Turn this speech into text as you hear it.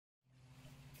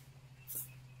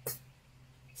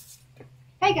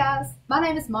Hey guys, my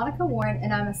name is Monica Warren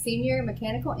and I'm a senior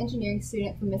mechanical engineering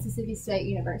student from Mississippi State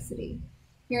University.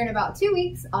 Here in about 2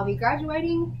 weeks, I'll be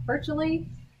graduating virtually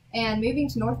and moving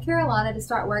to North Carolina to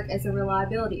start work as a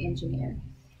reliability engineer.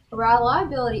 A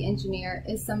reliability engineer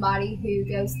is somebody who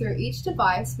goes through each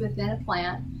device within a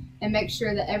plant and makes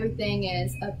sure that everything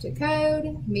is up to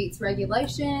code, meets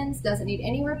regulations, doesn't need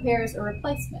any repairs or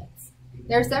replacements.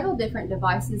 There are several different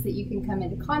devices that you can come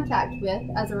into contact with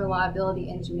as a reliability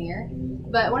engineer,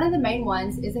 but one of the main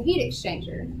ones is a heat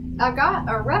exchanger. I've got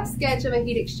a rough sketch of a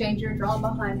heat exchanger drawn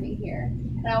behind me here,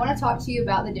 and I want to talk to you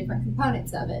about the different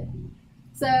components of it.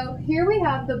 So here we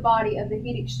have the body of the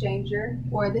heat exchanger,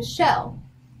 or the shell.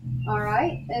 All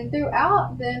right, and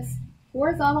throughout this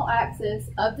horizontal axis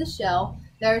of the shell,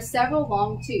 there are several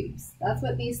long tubes. That's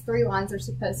what these 3 lines are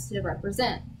supposed to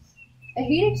represent. A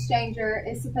heat exchanger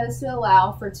is supposed to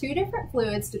allow for 2 different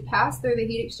fluids to pass through the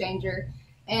heat exchanger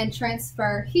and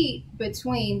transfer heat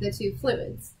between the 2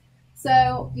 fluids.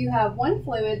 So you have one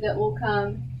fluid that will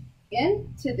come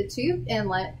into the tube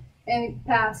inlet and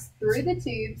pass through the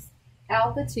tubes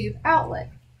out the tube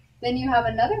outlet. Then you have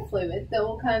another fluid that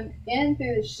will come in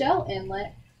through the shell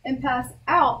inlet and pass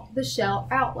out the shell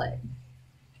outlet.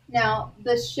 Now,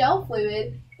 the shell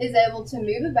fluid is able to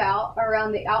move about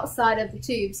around the outside of the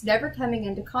tubes, never coming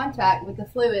into contact with the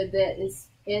fluid that is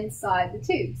inside the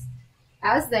tubes.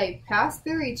 As they pass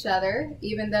through each other,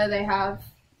 even though they have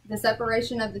the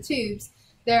separation of the tubes,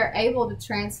 they're able to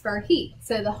transfer heat.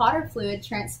 So the hotter fluid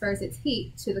transfers its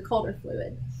heat to the colder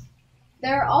fluid.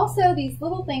 There are also these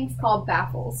little things called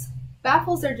baffles.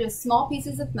 Baffles are just small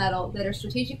pieces of metal that are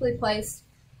strategically placed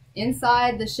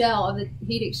inside the shell of the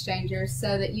heat exchanger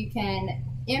so that you can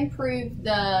improve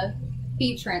the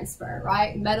heat transfer,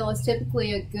 right? Metal is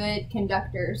typically a good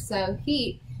conductor, so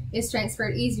heat is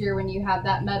transferred easier when you have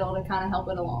that metal to kind of help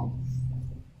it along.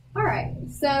 All right,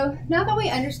 so now that we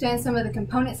understand some of the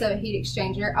components of a heat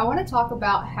exchanger, I want to talk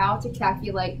about how to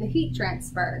calculate the heat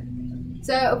transfer.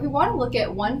 So if we want to look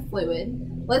at one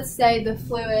fluid, let's say the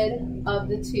fluid of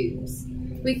the tubes,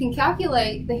 we can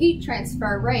calculate the heat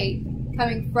transfer rate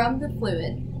coming from the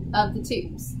fluid of the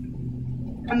tubes.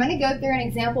 I'm going to go through an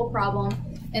example problem,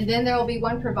 and then there will be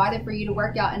one provided for you to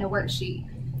work out in a worksheet.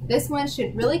 This one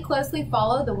should really closely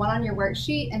follow the one on your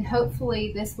worksheet, and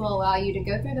hopefully this will allow you to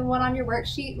go through the one on your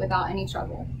worksheet without any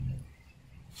trouble.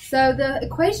 So the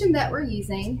equation that we're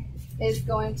using is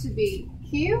going to be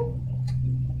Q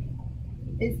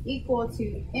is equal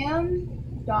to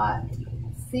M dot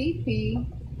Cp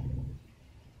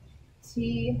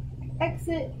T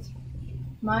exit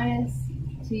minus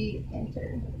T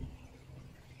enter.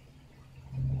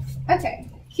 Okay,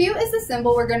 Q is the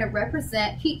symbol we're going to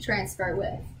represent heat transfer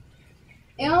with.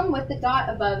 M with the dot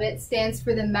above it stands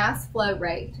for the mass flow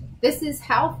rate. This is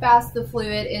how fast the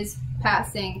fluid is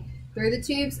passing through the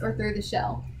tubes or through the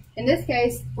shell. In this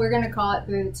case, we're going to call it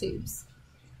through the tubes.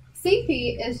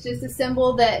 Cp is just a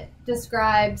symbol that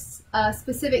describes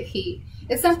specific heat.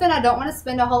 It's something I don't want to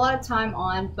spend a whole lot of time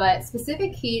on, but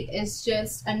specific heat is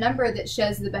just a number that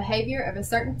shows the behavior of a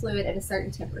certain fluid at a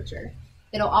certain temperature.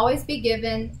 It'll always be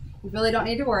given. You really don't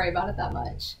need to worry about it that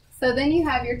much. So then you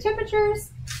have your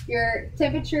temperatures, your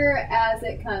temperature as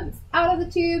it comes out of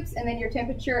the tubes, and then your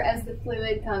temperature as the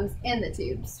fluid comes in the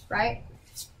tubes, right?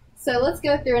 So let's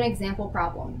go through an example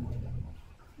problem.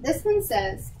 This one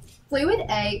says, fluid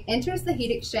A enters the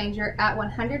heat exchanger at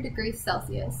 100 degrees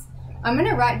Celsius. I'm going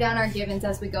to write down our givens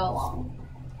as we go along.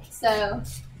 So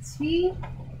T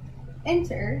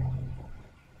enter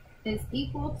is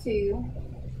equal to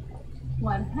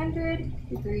 100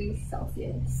 degrees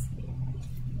Celsius.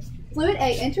 Fluid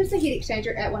A enters the heat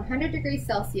exchanger at 100 degrees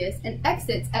Celsius and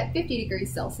exits at 50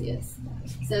 degrees Celsius.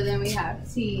 So then we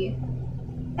have T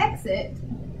exit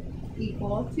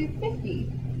equal to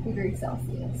 50 degrees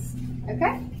Celsius.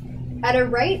 Okay? At a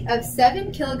rate of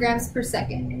 7 kilograms per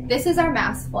second. This is our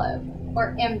mass flow,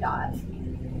 or M dot.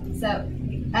 So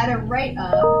at a rate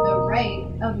of, the rate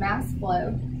of mass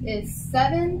flow is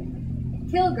 7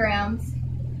 kilograms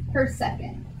per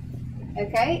second.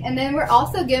 Okay, and then we're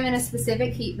also given a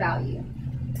specific heat value.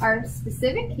 Our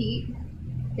specific heat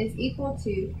is equal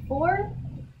to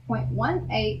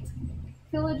 4.18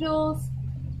 kilojoules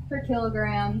per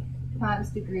kilogram times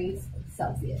degrees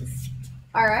Celsius.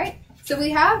 All right, so we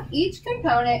have each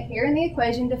component here in the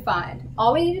equation defined.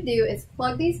 All we need to do is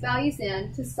plug these values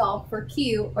in to solve for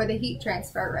Q, or the heat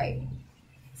transfer rate.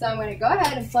 So I'm going to go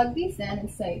ahead and plug these in and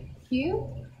say Q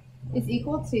is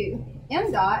equal to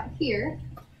M dot here,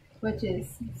 which is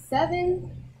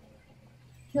 7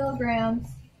 kilograms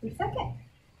per second.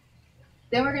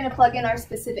 Then we're going to plug in our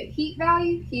specific heat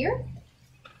value here,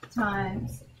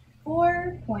 times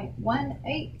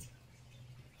 4.18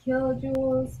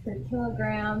 kilojoules per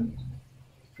kilogram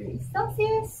degrees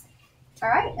Celsius. All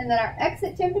right, and then our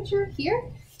exit temperature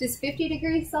here is 50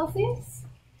 degrees Celsius.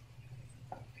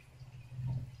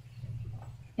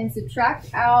 And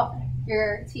subtract out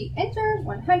your T enter,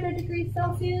 100 degrees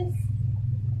Celsius.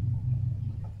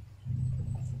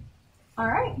 All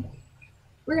right,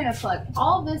 we're gonna plug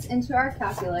all of this into our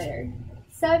calculator.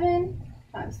 7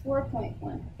 times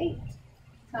 4.18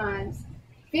 times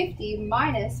 50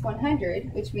 minus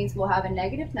 100, which means we'll have a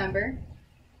negative number,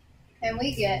 and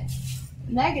we get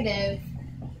negative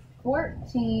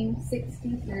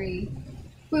 1463.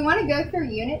 If we want to go through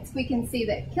units, we can see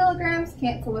that kilograms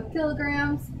cancel with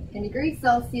kilograms, and degrees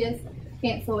Celsius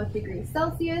cancel with degrees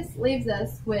Celsius, leaves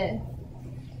us with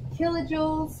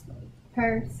kilojoules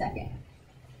per second.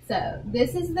 So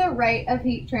this is the rate of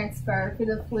heat transfer for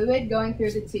the fluid going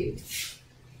through the tube.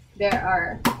 There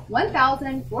are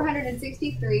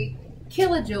 1,463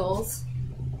 kilojoules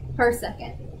per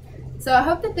second. So I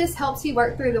hope that this helps you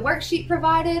work through the worksheet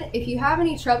provided. If you have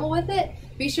any trouble with it,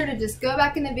 be sure to just go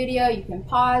back in the video. You can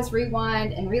pause,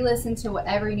 rewind, and re-listen to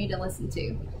whatever you need to listen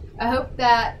to. I hope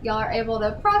that y'all are able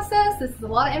to process. This is a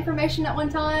lot of information at one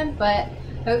time, but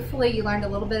hopefully you learned a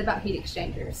little bit about heat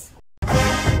exchangers.